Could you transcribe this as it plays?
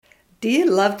Do you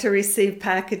love to receive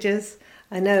packages?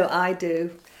 I know I do.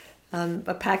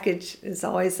 A package is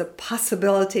always a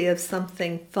possibility of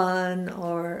something fun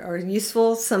or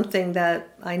useful, something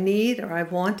that I need or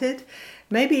I've wanted,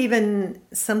 maybe even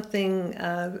something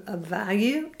of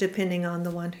value, depending on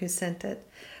the one who sent it.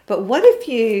 But what if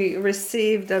you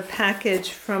received a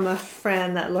package from a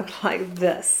friend that looked like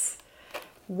this?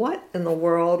 What in the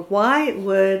world? Why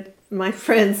would my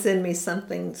friend send me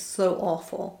something so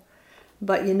awful?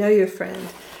 But you know your friend.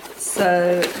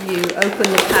 So you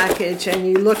open the package and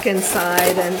you look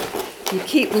inside and you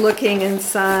keep looking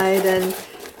inside and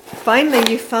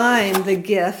finally you find the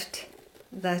gift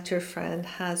that your friend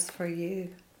has for you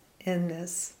in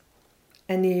this.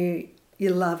 And you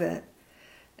love it.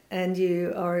 And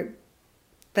you are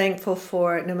thankful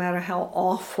for it no matter how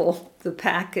awful the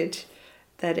package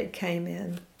that it came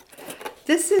in.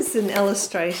 This is an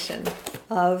illustration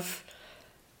of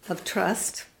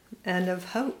trust and of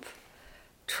hope.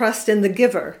 Trust in the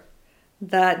giver,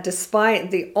 that despite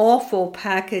the awful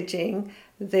packaging,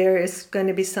 there is going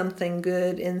to be something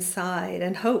good inside,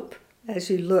 and hope. As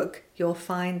you look, you'll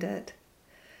find it.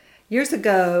 Years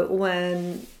ago,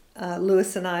 when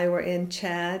Lewis and I were in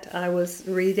Chad, I was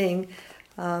reading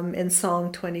in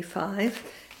Psalm 25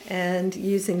 and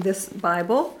using this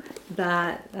Bible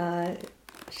that,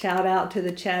 shout out to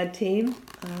the Chad team,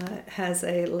 has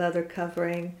a leather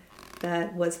covering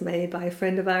that was made by a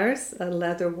friend of ours, a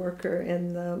leather worker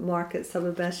in the markets of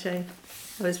Abeshe.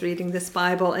 I was reading this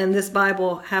Bible, and this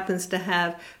Bible happens to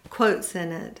have quotes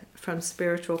in it from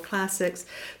spiritual classics.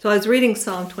 So I was reading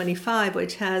Psalm 25,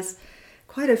 which has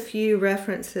quite a few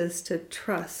references to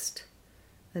trust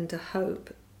and to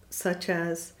hope, such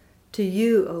as, "To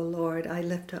you, O Lord, I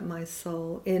lift up my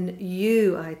soul. In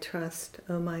you I trust,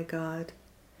 O my God.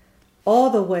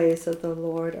 All the ways of the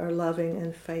Lord are loving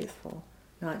and faithful."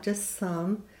 Not just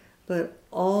some, but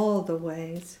all the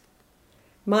ways.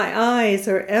 "My eyes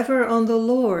are ever on the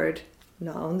Lord,"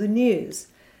 not on the news,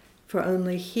 "for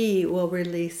only He will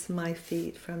release my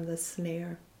feet from the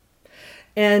snare."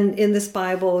 And in this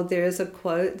Bible, there's a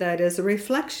quote that is a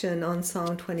reflection on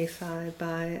Psalm 25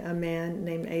 by a man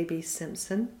named A.B.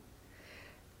 Simpson.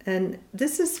 And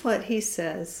this is what he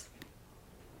says: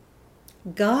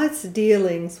 "God's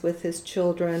dealings with his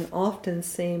children often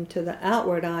seem to the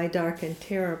outward eye dark and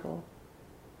terrible.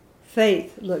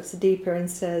 Faith looks deeper and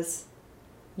says,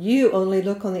 'You only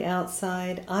look on the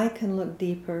outside, I can look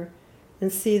deeper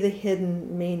and see the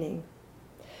hidden meaning.'"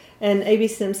 And A.B.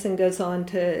 Simpson goes on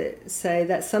to say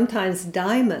that sometimes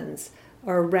diamonds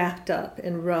are wrapped up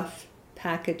in rough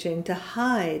packaging to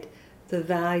hide the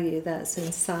value that's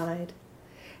inside.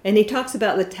 And he talks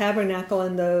about the tabernacle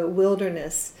in the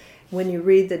wilderness. When you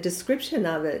read the description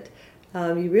of it,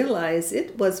 you realize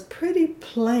it was pretty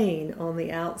plain on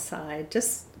the outside,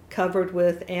 just covered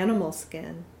with animal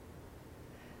skin.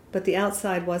 But the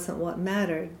outside wasn't what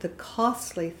mattered. The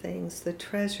costly things, the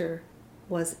treasure,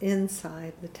 was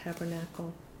inside the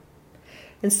tabernacle.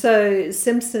 And so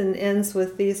Simpson ends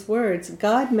with these words: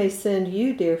 "God may send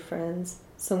you, dear friends,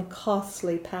 some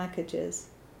costly packages.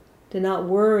 Do not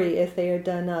worry if they are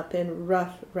done up in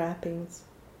rough wrappings.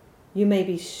 You may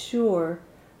be sure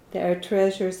there are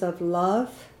treasures of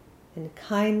love and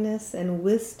kindness and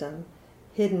wisdom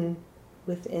hidden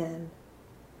within.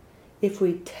 If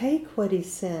we take what he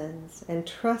sends and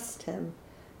trust him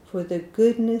for the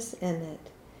goodness in it,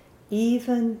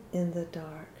 even in the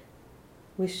dark,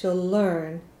 we shall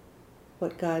learn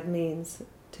what God means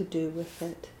to do with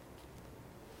it."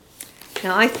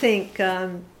 Now, I think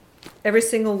every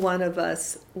single one of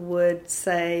us would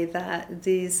say that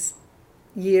these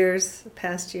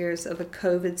past years of a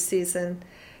COVID season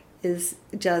is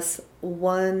just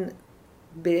one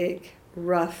big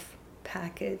rough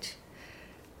package.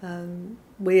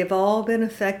 We have all been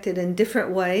affected in different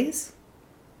ways,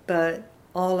 but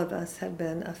all of us have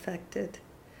been affected.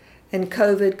 And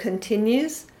COVID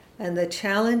continues, and the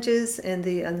challenges and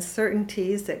the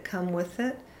uncertainties that come with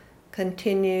it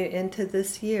continue into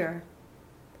this year.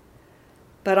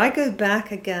 But I go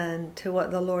back again to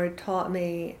what the Lord taught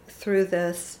me through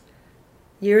this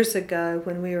years ago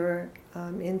when we were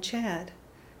in Chad,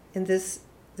 in this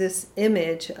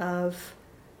image of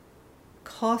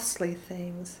costly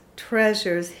things,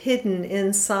 treasures hidden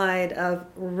inside of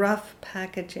rough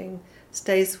packaging,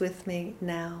 stays with me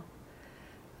now.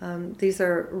 These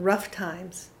are rough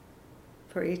times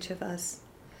for each of us.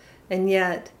 And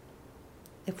yet,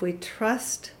 if we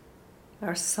trust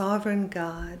our sovereign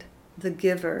God, the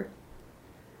giver,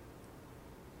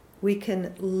 we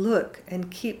can look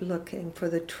and keep looking for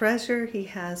the treasure he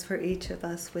has for each of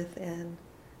us within.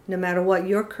 No matter what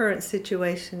your current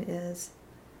situation is,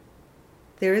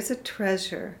 there is a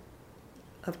treasure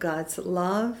of God's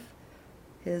love,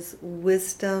 His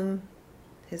wisdom,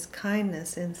 His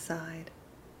kindness inside.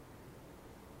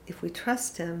 If we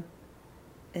trust Him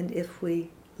and if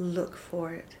we look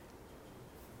for it.